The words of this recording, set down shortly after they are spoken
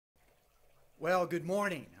Well, good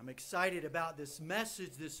morning. I'm excited about this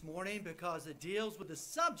message this morning because it deals with the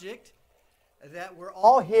subject that we're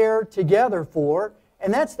all here together for,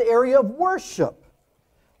 and that's the area of worship.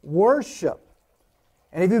 Worship.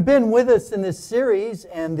 And if you've been with us in this series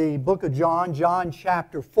and the book of John, John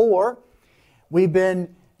chapter 4,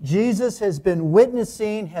 Jesus has been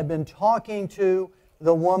witnessing, have been talking to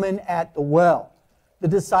the woman at the well. The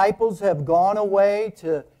disciples have gone away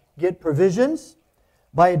to get provisions.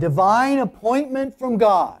 By a divine appointment from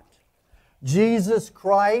God, Jesus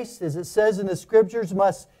Christ, as it says in the Scriptures,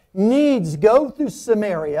 must needs go through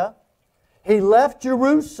Samaria. He left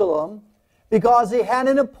Jerusalem because He had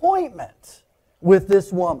an appointment with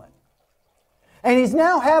this woman. And He's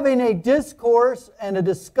now having a discourse and a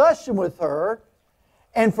discussion with her.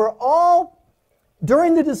 And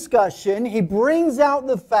during the discussion, He brings out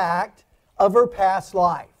the fact of her past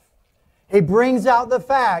life. He brings out the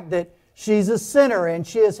fact that she's a sinner and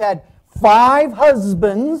she has had 5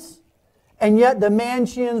 husbands, and yet the man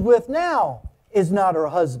she is with now is not her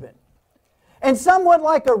husband. And somewhat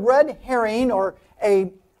like a red herring or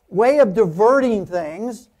a way of diverting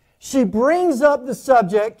things, she brings up the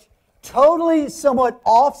subject totally somewhat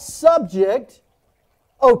off subject.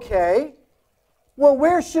 Okay, well,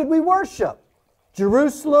 where should we worship?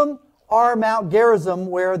 Jerusalem or Mount Gerizim,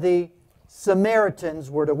 where the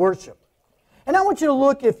Samaritans were to worship. And I want you to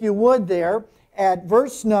look, if you would, there at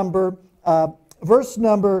verse number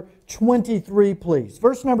 23, please.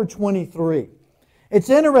 Verse number 23. It's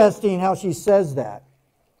interesting how she says that.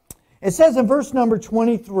 It says in verse number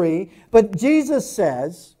 23, but Jesus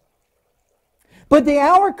says, "But the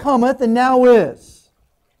hour cometh, and now is,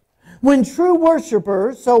 when true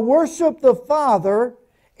worshipers shall worship the Father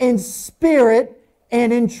in spirit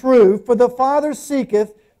and in truth, for the Father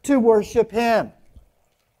seeketh to worship Him.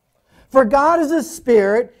 For God is a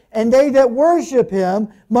spirit, and they that worship Him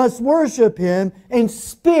must worship Him in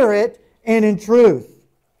spirit and in truth."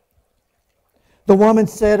 The woman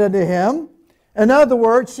said unto Him, in other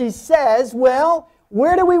words, she says, well,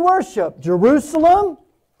 where do we worship? Jerusalem,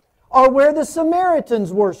 or where the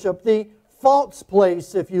Samaritans worship, the false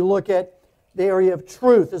place, if you look at the area of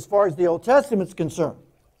truth as far as the Old Testament is concerned.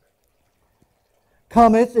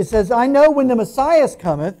 Cometh, it says, "I know when the Messiah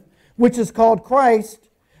cometh, which is called Christ,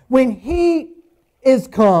 when He is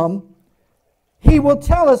come, He will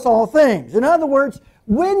tell us all things." In other words,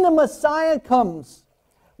 when the Messiah comes,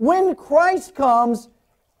 when Christ comes,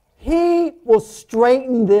 He will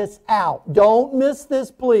straighten this out. Don't miss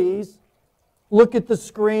this, please. Look at the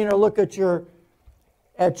screen or look at your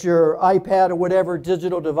iPad or whatever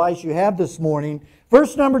digital device you have this morning.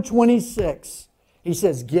 Verse number 26. He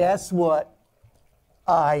says, guess what?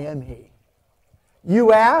 I am He.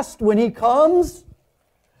 You asked when He comes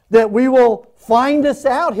that we will find this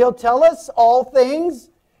out. He'll tell us all things.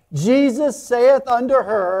 Jesus saith unto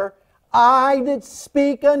her, I that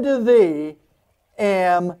speak unto thee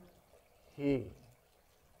am He.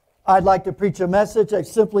 I'd like to preach a message I've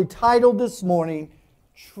simply titled this morning,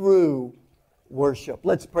 True Worship.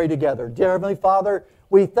 Let's pray together. Dear Heavenly Father,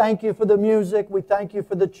 we thank You for the music. We thank You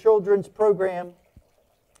for the children's program.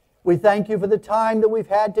 We thank You for the time that we've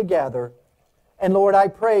had together. And Lord, I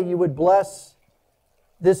pray You would bless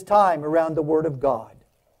this time around the Word of God.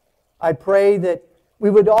 I pray that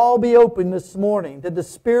we would all be open this morning, that the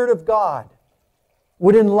Spirit of God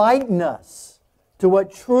would enlighten us to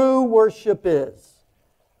what true worship is.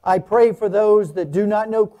 I pray for those that do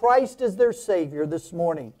not know Christ as their Savior this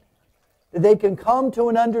morning, that they can come to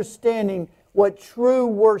an understanding what true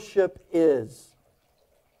worship is.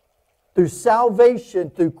 Through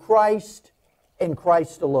salvation, through Christ and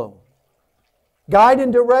Christ alone. Guide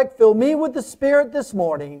and direct, fill me with the Spirit this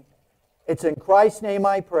morning. It's in Christ's name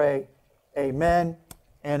I pray. Amen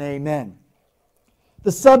and amen.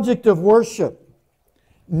 The subject of worship.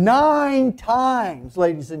 9 times,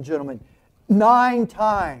 ladies and gentlemen, 9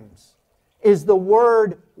 times is the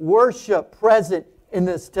word worship present in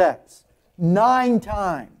this text. 9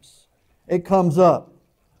 times it comes up.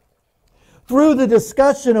 Through the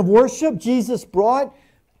discussion of worship,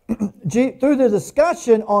 through the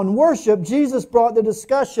discussion on worship, Jesus brought the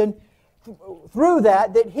discussion through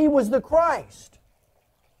that He was the Christ.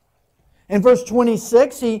 In verse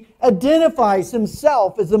 26, He identifies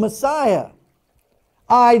Himself as the Messiah.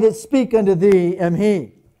 I that speak unto thee am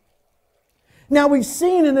He. Now we've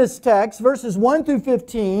seen in this text, verses 1 through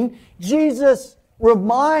 15, Jesus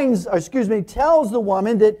tells the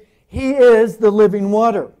woman that He is the living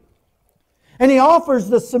water. And He offers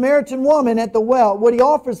the Samaritan woman at the well, what He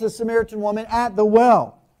offers the Samaritan woman at the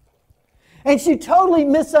well. And she totally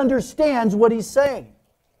misunderstands what He's saying.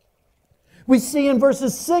 We see in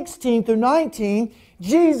verses 16 through 19,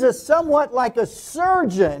 Jesus, somewhat like a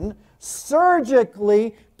surgeon,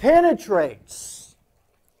 surgically penetrates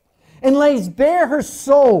and lays bare her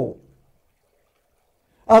soul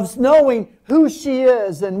of knowing who she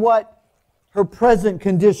is and what her present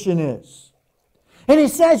condition is. And He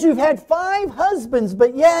says, you've had 5 husbands,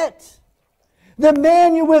 but yet the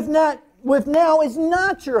man you're with now is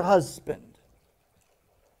not your husband.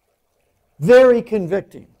 Very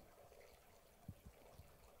convicting.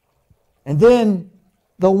 And then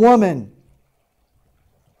the woman,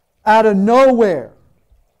 out of nowhere,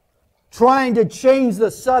 trying to change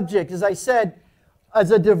the subject, as I said,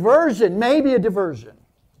 as a diversion, maybe a diversion.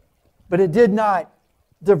 But it did not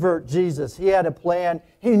divert Jesus. He had a plan.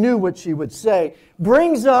 He knew what she would say.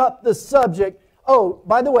 Brings up the subject. Oh,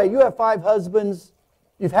 by the way, you have 5 husbands.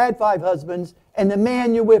 You've had 5 husbands. And the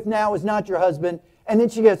man you're with now is not your husband. And then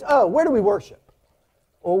she goes, oh, where do we worship?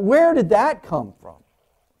 Well, where did that come from?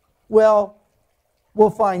 Well,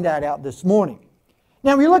 we'll find that out this morning.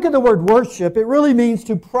 Now, if you look at the word worship, it really means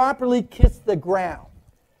to properly kiss the ground.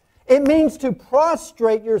 It means to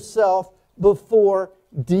prostrate yourself before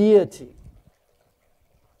deity.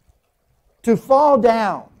 To fall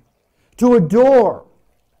down. To adore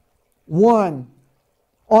one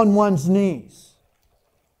on one's knees.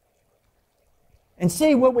 And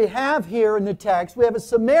see what we have here in the text. We have a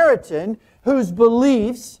Samaritan whose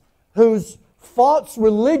beliefs, whose false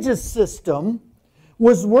religious system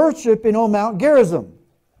was worship on Mount Gerizim.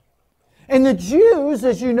 And the Jews,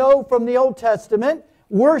 as you know from the Old Testament,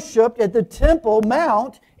 worshipped at the Temple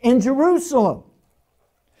Mount in Jerusalem.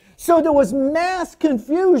 So there was mass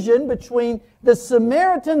confusion between the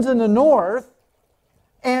Samaritans in the north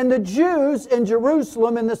and the Jews in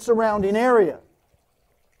Jerusalem and the surrounding area.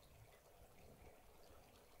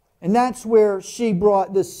 And that's where she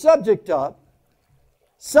brought this subject up,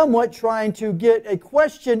 somewhat trying to get a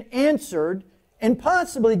question answered and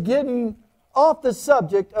possibly getting off the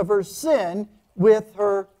subject of her sin with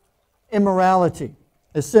her immorality,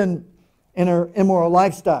 a sin in her immoral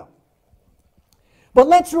lifestyle. But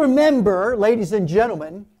let's remember, ladies and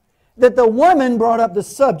gentlemen, that the woman brought up the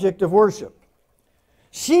subject of worship.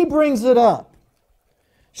 She brings it up.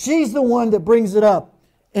 She's the one that brings it up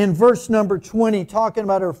in verse number 20, talking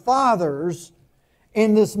about her fathers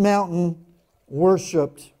in this mountain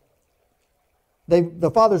worshipped.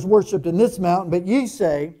 The fathers worshipped in this mountain, but ye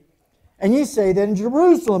say that in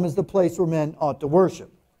Jerusalem is the place where men ought to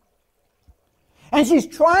worship. And she's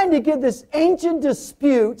trying to get this ancient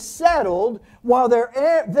dispute settled while they're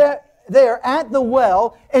at the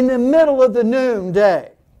well in the middle of the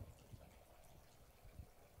noonday.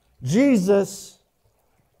 Jesus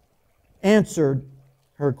answered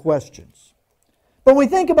her questions. But when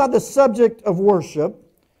we think about the subject of worship,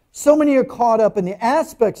 so many are caught up in the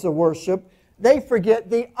aspects of worship, they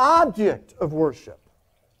forget the object of worship.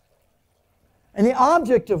 And the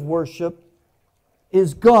object of worship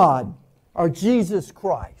is God, or Jesus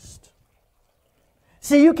Christ.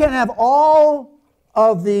 See, you can have all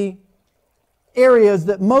of the areas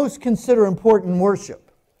that most consider important in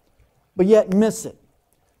worship, but yet miss it.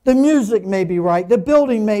 The music may be right, the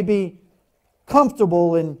building may be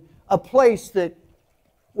comfortable in a place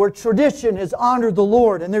where tradition has honored the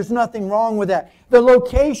Lord, and there's nothing wrong with that. The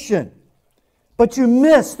location, but you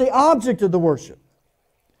miss the object of the worship.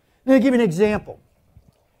 Let me give you an example.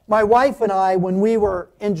 My wife and I, when we were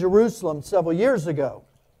in Jerusalem several years ago,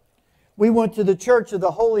 we went to the Church of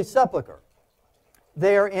the Holy Sepulchre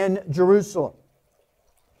there in Jerusalem.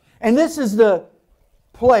 And this is the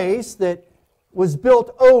place that was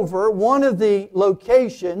built over one of the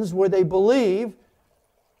locations where they believe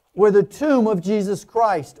where the tomb of Jesus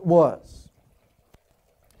Christ was.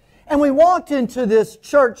 And we walked into this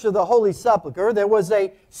Church of the Holy Sepulchre. There was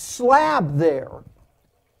a slab there.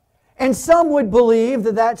 And some would believe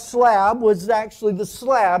that that slab was actually the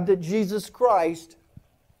slab that Jesus Christ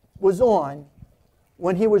was on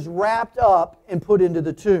when He was wrapped up and put into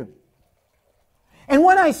the tomb. And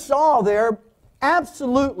when I saw there,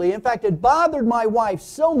 absolutely, in fact, it bothered my wife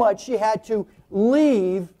so much she had to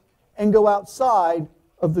leave and go outside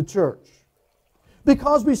of the church.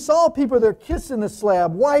 Because we saw people there kissing the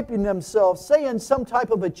slab, wiping themselves, saying some type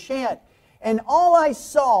of a chant. And all I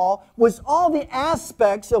saw was all the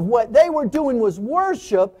aspects of what they were doing was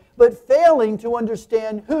worship, but failing to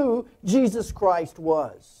understand who Jesus Christ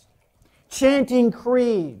was. Chanting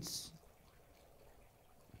creeds.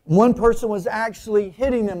 One person was actually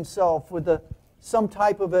hitting himself with some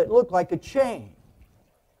type of, it looked like a chain.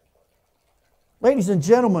 Ladies and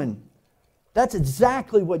gentlemen, that's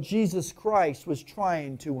exactly what Jesus Christ was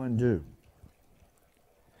trying to undo.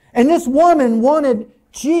 And this woman wanted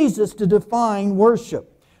Jesus to define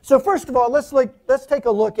worship. So first of all, let's take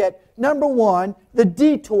a look at, number one, the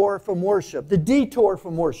detour from worship. The detour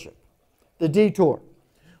from worship. The detour.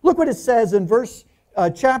 Look what it says in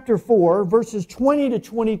chapter 4, verses 20 to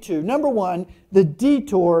 22. Number one, the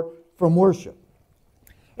detour from worship.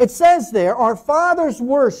 It says there, our fathers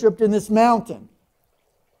worshipped in this mountain.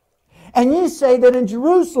 And ye say that in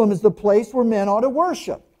Jerusalem is the place where men ought to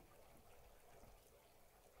worship.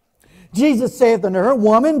 Jesus saith unto her,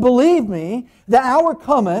 Woman, believe me, the hour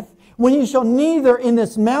cometh when ye shall neither in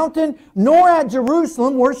this mountain nor at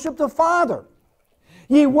Jerusalem worship the Father.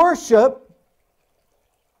 Ye worship,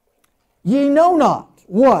 ye know not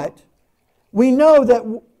what. We know that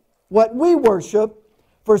what we worship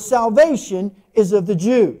for salvation is of the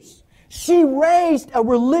Jews. She raised a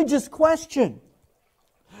religious question,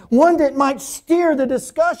 one that might steer the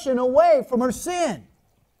discussion away from her sin.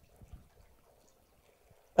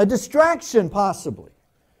 A distraction, possibly.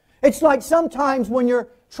 It's like sometimes when you're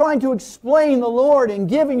trying to explain the Lord and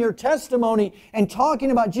giving your testimony and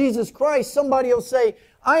talking about Jesus Christ, somebody will say,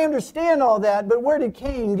 I understand all that, but where did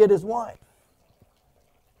Cain get his wife?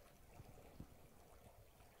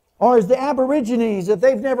 Or as the Aborigines, if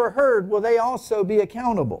they've never heard, will they also be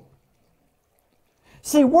accountable?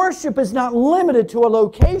 See, worship is not limited to a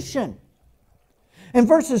location. In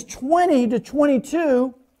verses 20 to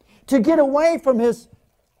 22, to get away from his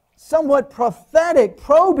somewhat prophetic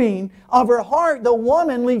probing of her heart, the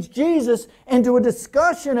woman leads Jesus into a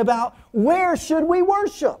discussion about where should we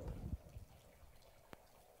worship.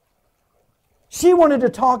 She wanted to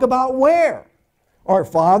talk about where. Our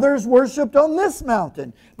fathers worshipped on this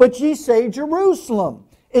mountain, but ye say Jerusalem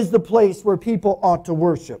is the place where people ought to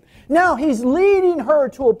worship. Now he's leading her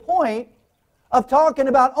to a point of talking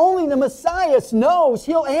about only the Messiah knows.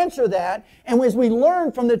 He'll answer that. And as we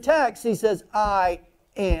learn from the text, he says, I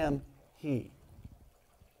am He.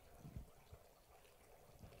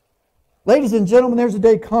 Ladies and gentlemen, there's a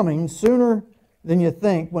day coming sooner than you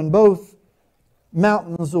think when both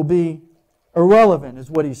mountains will be irrelevant,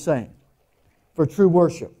 is what he's saying, for true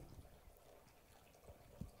worship.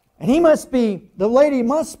 And the lady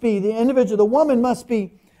must be, the individual, the woman must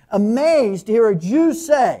be amazed to hear a Jew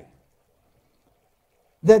say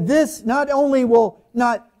that this not only will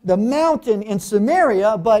not the mountain in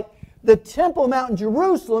Samaria, but the Temple Mount in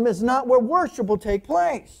Jerusalem is not where worship will take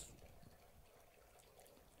place.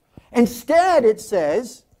 Instead, it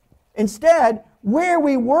says, where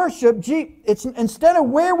we worship, instead of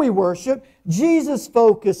where we worship, Jesus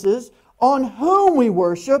focuses on whom we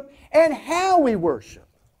worship and how we worship.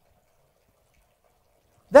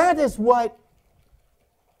 That is what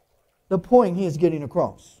the point he is getting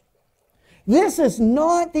across. This is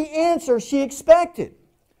not the answer she expected.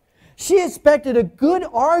 She expected a good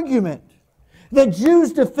argument that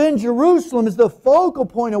Jews defend Jerusalem as the focal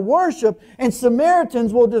point of worship and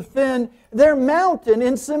Samaritans will defend their mountain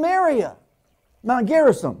in Samaria, Mount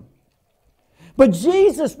Gerizim. But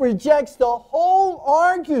Jesus rejects the whole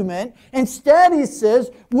argument. Instead, he says,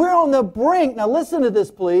 we're on the brink, now listen to this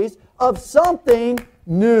please, of something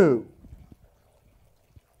new.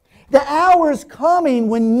 The hour is coming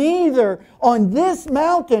when neither on this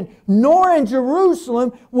mountain nor in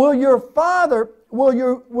Jerusalem will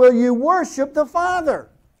you worship the Father.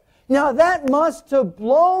 Now that must have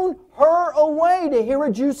blown her away to hear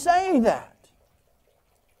a Jew saying that.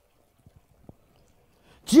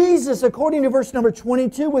 Jesus, according to verse number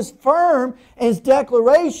 22, was firm in his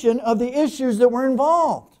declaration of the issues that were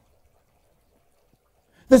involved.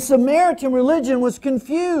 The Samaritan religion was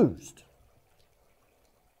confused.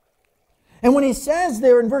 And when he says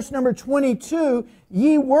there in verse number 22,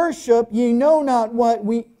 ye worship, ye know not what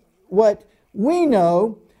we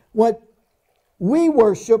know, what we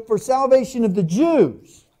worship for salvation of the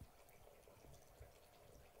Jews.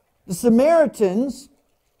 The Samaritans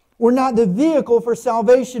were not the vehicle for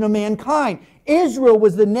salvation of mankind. Israel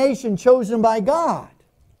was the nation chosen by God.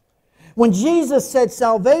 When Jesus said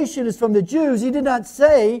salvation is from the Jews, he did not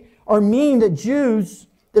say or mean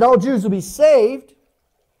that all Jews will be saved.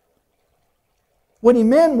 What he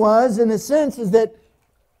meant was, in a sense, is that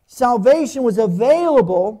salvation was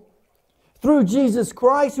available through Jesus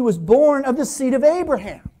Christ, who was born of the seed of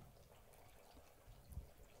Abraham.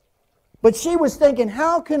 But she was thinking,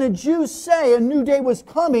 how can a Jew say a new day was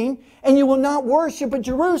coming and you will not worship at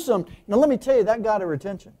Jerusalem? Now let me tell you, that got her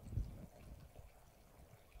attention.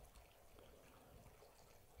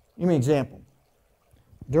 Give me an example.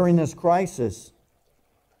 During this crisis,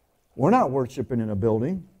 we're not worshiping in a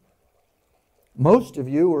building. Most of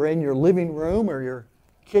you are in your living room or your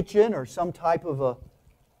kitchen or some type of a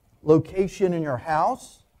location in your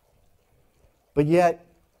house, but yet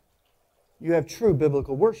you have true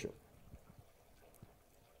biblical worship.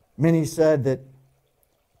 Many said that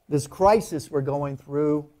this crisis we're going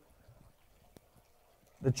through,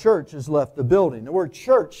 the church has left the building. The word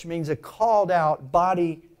church means a called out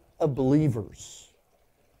body of believers.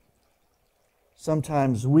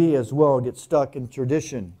 Sometimes we as well get stuck in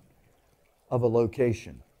tradition of a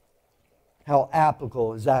location. How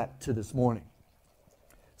applicable is that to this morning?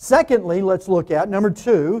 Secondly, let's look at, number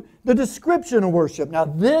 2, the description of worship. Now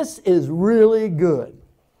this is really good.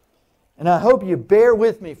 And I hope you bear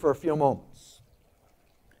with me for a few moments.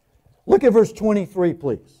 Look at verse 23,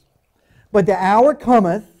 please. But the hour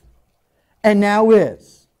cometh, and now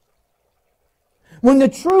is, when the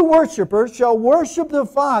true worshipers shall worship the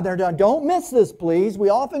Father. Now don't miss this, please. We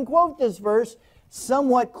often quote this verse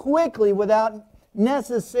somewhat quickly without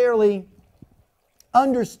necessarily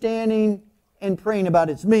understanding and praying about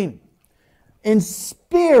its meaning. In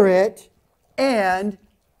spirit and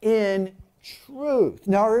in truth.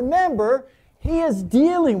 Now remember, he is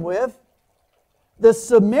dealing with the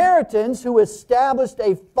Samaritans who established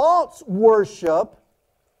a false worship,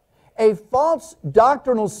 a false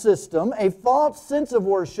doctrinal system, a false sense of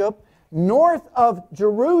worship north of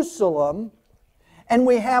Jerusalem. And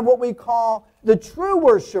we have what we call the true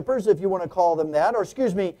worshipers, if you want to call them that, or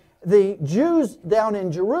excuse me, the Jews down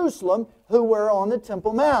in Jerusalem who were on the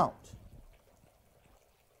Temple Mount.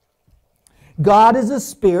 God is a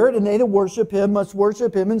spirit, and they that worship Him must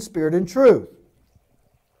worship Him in spirit and truth.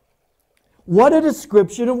 What a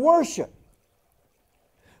description of worship.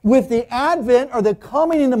 With the advent or the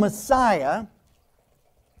coming of the Messiah,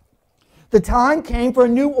 the time came for a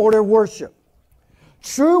new order of worship.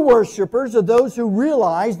 True worshipers are those who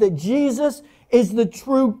realize that Jesus is the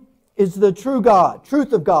true God,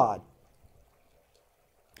 truth of God.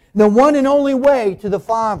 The one and only way to the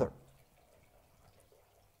Father.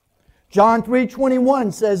 John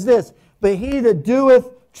 3:21 says this, but he that doeth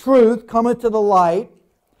truth cometh to the light,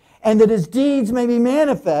 and that his deeds may be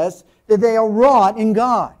manifest, that they are wrought in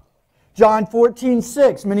God. John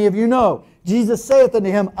 14:6, many of you know, Jesus saith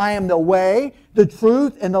unto him, I am the way, the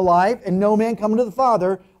truth, and the life, and no man cometh to the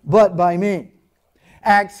Father but by me.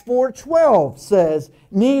 Acts 4:12 says,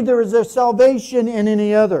 neither is there salvation in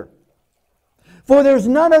any other. For there is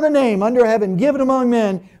none other name under heaven given among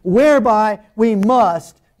men whereby we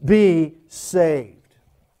must be saved.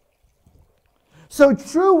 So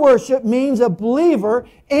true worship means a believer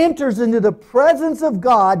enters into the presence of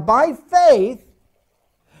God by faith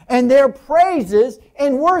and there praises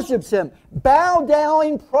and worships Him. Bow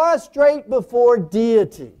down, prostrate before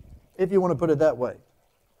deity, if you want to put it that way.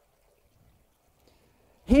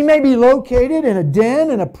 He may be located in a den,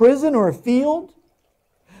 in a prison, or a field,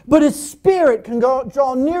 but his spirit can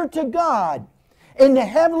draw near to God in the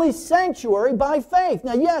heavenly sanctuary by faith.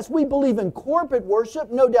 Now, yes, we believe in corporate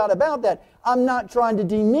worship, no doubt about that. I'm not trying to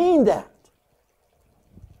demean that.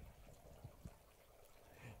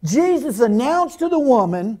 Jesus announced to the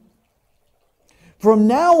woman, from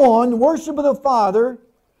now on, the worship of the Father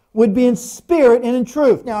would be in spirit and in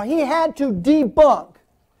truth. Now, he had to debunk,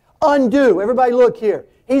 undo. Everybody look here.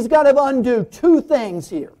 He's got to undo two things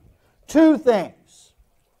here. Two things.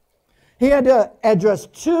 He had to address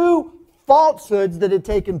two falsehoods that had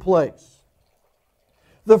taken place.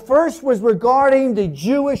 The first was regarding the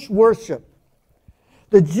Jewish worship.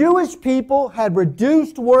 The Jewish people had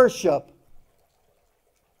reduced worship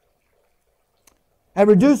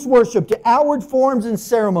to outward forms and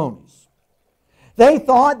ceremonies. They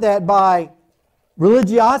thought that by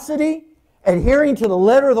religiosity, adhering to the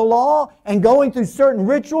letter of the law, and going through certain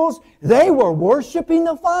rituals, they were worshiping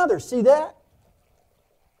the Father. See that?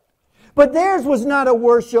 But theirs was not a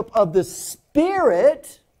worship of the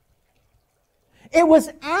Spirit. It was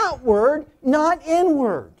outward, not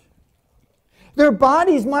inward. Their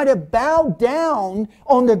bodies might have bowed down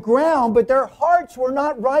on the ground, but their hearts were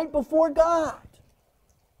not right before God.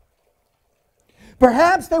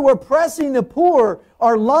 Perhaps they were pressing the poor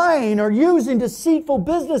or lying or using deceitful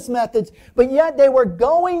business methods, but yet they were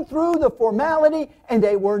going through the formality and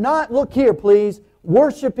they were not, look here please,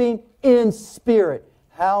 worshiping in spirit.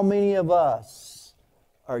 How many of us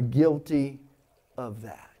are guilty of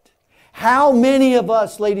that? How many of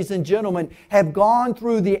us, ladies and gentlemen, have gone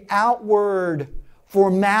through the outward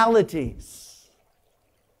formalities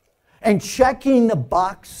and checking the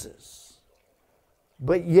boxes,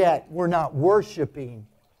 but yet we're not worshiping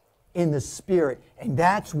in the Spirit? And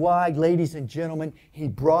that's why, ladies and gentlemen, he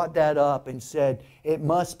brought that up and said it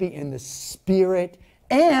must be in the Spirit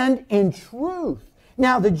and in truth.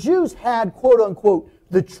 Now, the Jews had, quote unquote,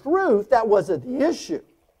 the truth. That wasn't the issue.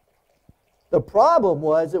 The problem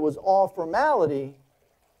was it was all formality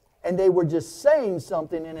and they were just saying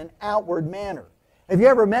something in an outward manner. Have you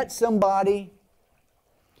ever met somebody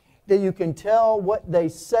that you can tell what they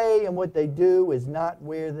say and what they do is not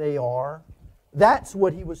where they are. That's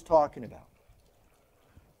what he was talking about.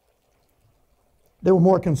 They were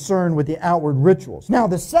more concerned with the outward rituals. Now,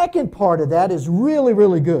 the second part of that is really,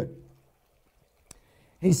 really good.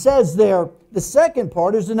 He says there, the second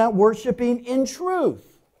part is they're not worshiping in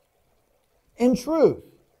truth. In truth.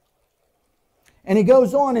 And he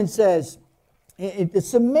goes on and says, the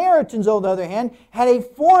Samaritans, on the other hand, had a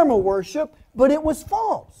form of worship, but it was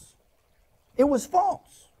false. It was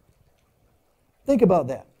false. Think about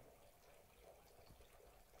that.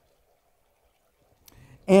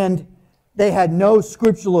 And they had no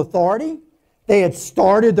scriptural authority. They had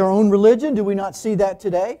started their own religion. Do we not see that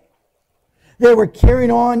today? They were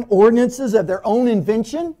carrying on ordinances of their own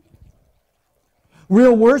invention.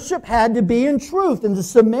 Real worship had to be in truth. And the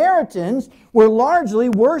Samaritans were largely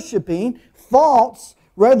worshiping false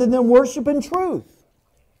rather than worshiping truth.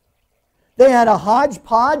 They had a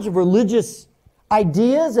hodgepodge of religious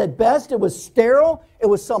ideas. At best, it was sterile. It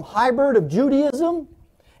was some hybrid of Judaism.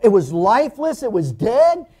 It was lifeless. It was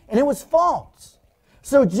dead. And it was false.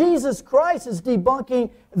 So Jesus Christ is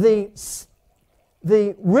debunking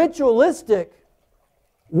the ritualistic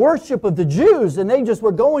worship of the Jews, and they just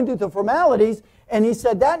were going through the formalities, and he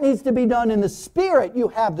said that needs to be done in the Spirit. You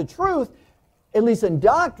have the truth, at least in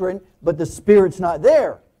doctrine, but the Spirit's not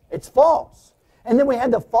there. It's false. And then we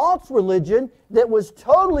had the false religion that was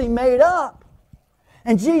totally made up.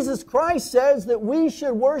 And Jesus Christ says that we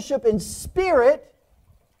should worship in spirit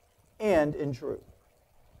and in truth.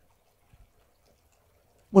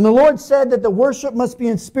 When the Lord said that the worship must be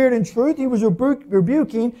in spirit and truth, He was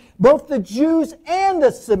rebuking both the Jews and the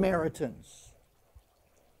Samaritans.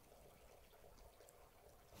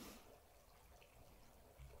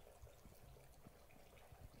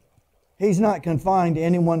 He's not confined to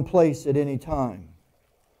any one place at any time.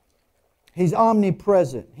 He's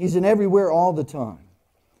omnipresent. He's in everywhere all the time.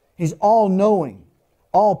 He's all-knowing,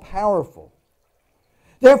 all-powerful.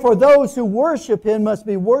 Therefore, those who worship Him must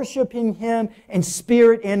be worshiping Him in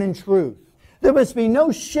spirit and in truth. There must be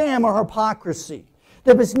no sham or hypocrisy.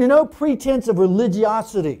 There must be no pretense of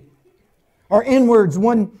religiosity or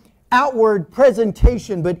one outward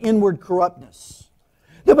presentation but inward corruptness.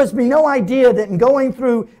 There must be no idea that in going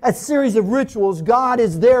through a series of rituals, God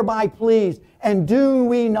is thereby pleased. And do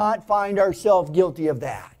we not find ourselves guilty of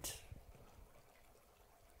that?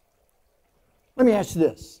 Let me ask you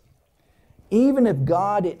this. Even if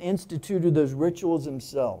God had instituted those rituals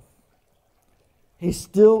Himself, He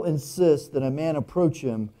still insists that a man approach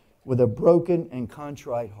Him with a broken and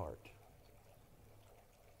contrite heart.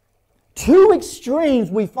 Two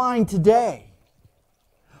extremes we find today.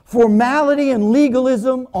 Formality and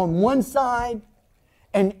legalism on one side,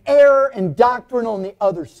 and error and doctrine on the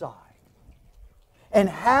other side. And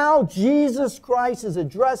how Jesus Christ is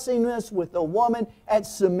addressing this with the woman at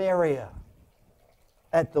Samaria,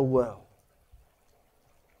 at the well.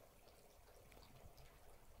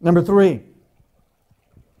 Number 3,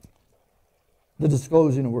 the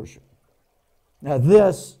disclosing of worship. Now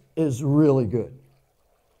this is really good.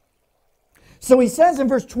 So he says in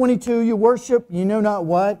verse 22, you worship, you know not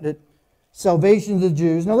what, that salvation of the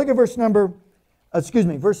Jews. Now look at verse number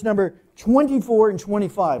 24 and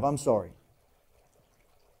 25, I'm sorry.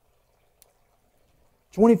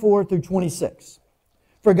 24 through 26.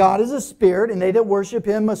 For God is a spirit, and they that worship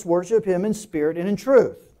Him must worship Him in spirit and in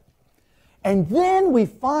truth. And then we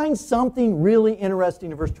find something really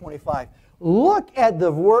interesting in verse 25. Look at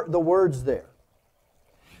the words there.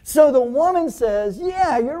 So the woman says,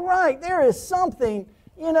 yeah, you're right. There is something,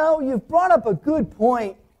 you've brought up a good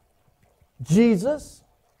point, Jesus.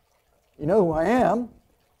 You know who I am.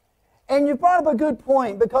 And you brought up a good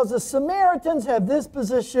point because the Samaritans have this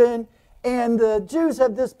position and the Jews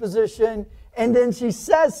have this position. And then she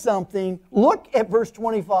says something. Look at verse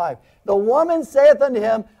 25. The woman saith unto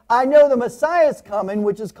him, I know the Messiah is coming,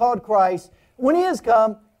 which is called Christ. When He is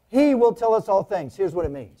come, He will tell us all things. Here's what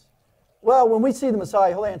it means. Well, when we see the Messiah,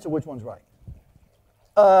 He'll answer which one's right.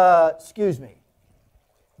 Excuse me.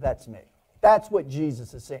 That's me. That's what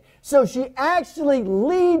Jesus is saying. So she actually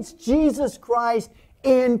leads Jesus Christ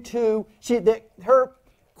into... her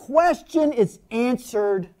question is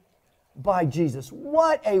answered by Jesus.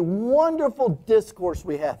 What a wonderful discourse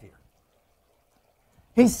we have here.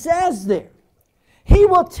 He says there, He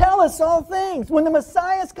will tell us all things. When the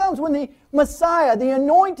Messiah comes, when the Messiah, the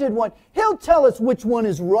anointed one, He'll tell us which one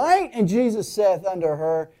is right. And Jesus saith unto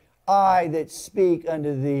her, I that speak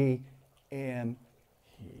unto thee am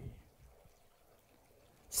He.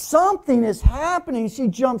 Something is happening. She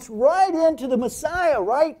jumps right into the Messiah,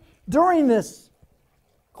 right during this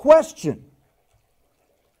question.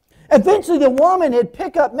 Eventually the woman had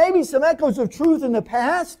picked up maybe some echoes of truth in the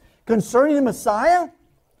past concerning the Messiah.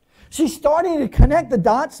 She's starting to connect the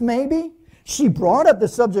dots maybe. She brought up the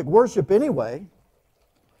subject worship anyway.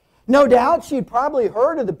 No doubt she'd probably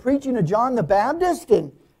heard of the preaching of John the Baptist,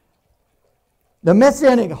 and the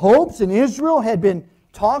messianic hopes in Israel had been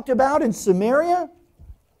talked about in Samaria.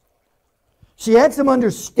 She had some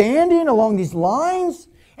understanding along these lines,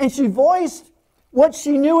 and she voiced what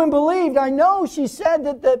she knew and believed. I know she said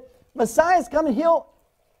that the Messiah is coming,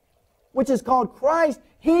 which is called Christ.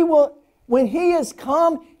 When He is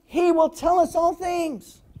come, He will tell us all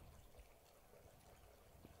things.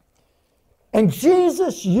 And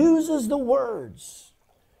Jesus uses the words.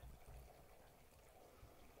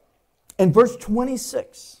 In verse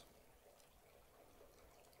 26,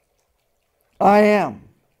 I am.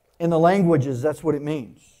 In the languages, that's what it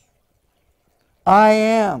means. I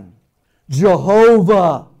am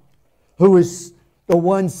Jehovah, who is the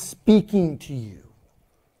one speaking to you.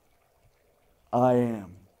 I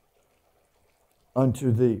am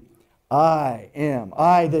unto thee. I am.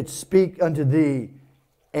 I that speak unto thee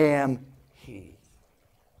am He.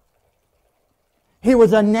 He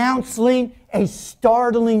was announcing a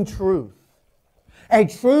startling truth. A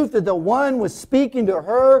truth that the one was speaking to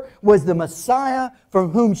her was the Messiah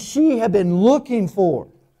from whom she had been looking for.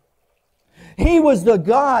 He was the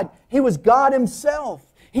God. He was God Himself.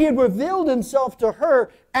 He had revealed Himself to her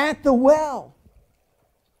at the well.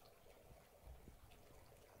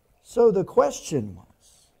 So the question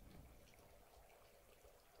was,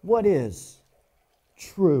 what is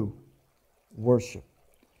true worship?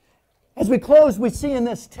 As we close, we see in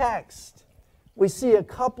this text, we see a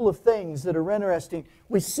couple of things that are interesting.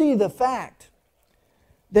 We see the fact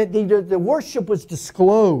that the worship was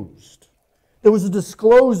disclosed. There was a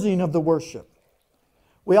disclosing of the worship.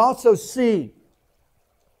 We also see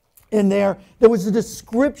in there was a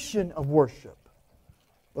description of worship.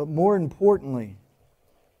 But more importantly,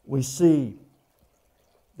 we see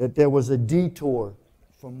that there was a detour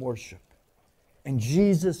from worship. And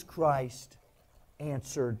Jesus Christ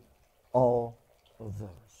answered all of those.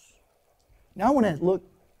 Now I want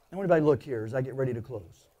everybody to look here as I get ready to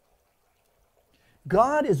close.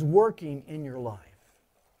 God is working in your life.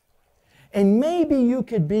 And maybe you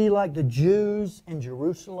could be like the Jews in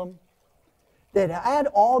Jerusalem that had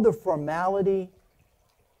all the formality.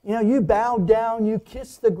 You know, you bowed down, you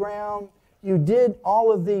kissed the ground, you did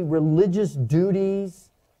all of the religious duties,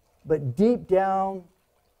 but deep down,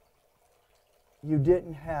 you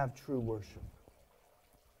didn't have true worship.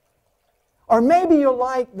 Or maybe you're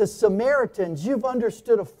like the Samaritans. You've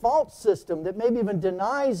understood a false system that maybe even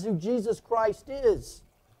denies who Jesus Christ is.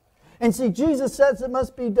 And see, Jesus says it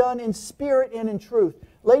must be done in spirit and in truth.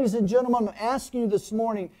 Ladies and gentlemen, I'm asking you this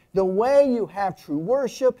morning, the way you have true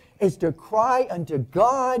worship is to cry unto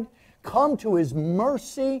God, come to His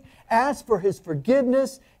mercy, ask for His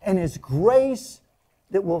forgiveness and His grace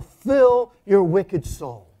that will fill your wicked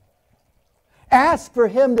soul. Ask for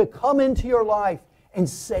Him to come into your life and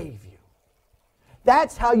save you.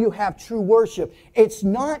 That's how you have true worship. It's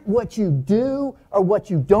not what you do or what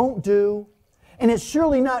you don't do. And it's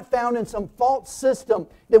surely not found in some false system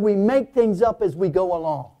that we make things up as we go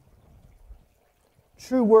along.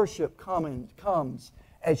 True worship comes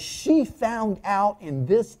as she found out in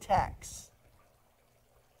this text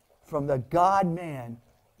from the God-man,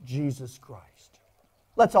 Jesus Christ.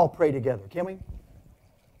 Let's all pray together, can we?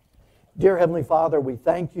 Dear Heavenly Father, we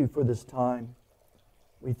thank You for this time.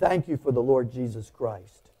 We thank You for the Lord Jesus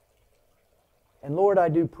Christ. And Lord, I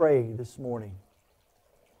do pray this morning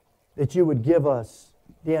that You would give us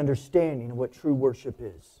the understanding of what true worship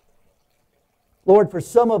is. Lord, for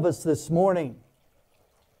some of us this morning,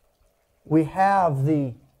 we have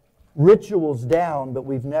the rituals down, but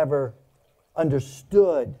we've never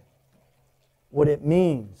understood what it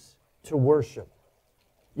means to worship.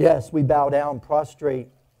 Yes, we bow down, prostrate,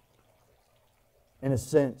 in a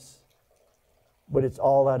sense, but it's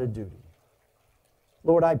all out of duty.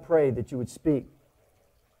 Lord, I pray that You would speak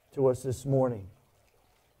to us this morning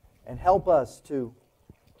and help us to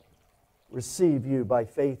receive You by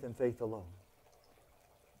faith and faith alone.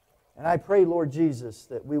 And I pray, Lord Jesus,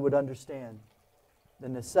 that we would understand the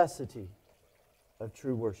necessity of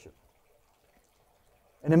true worship.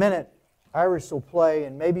 In a minute, Iris will play,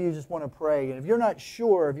 and maybe you just want to pray. And if you're not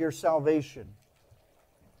sure of your salvation,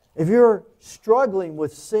 if you're struggling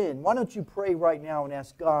with sin, why don't you pray right now and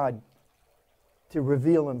ask God to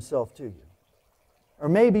reveal Himself to you? Or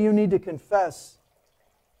maybe you need to confess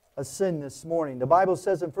a sin this morning. The Bible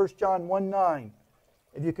says in 1 John 1:9,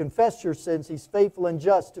 if you confess your sins, He's faithful and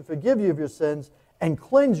just to forgive you of your sins and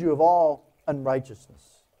cleanse you of all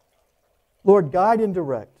unrighteousness. Lord, guide and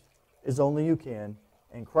direct. as only you can.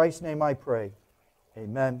 In Christ's name I pray.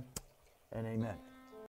 Amen and amen.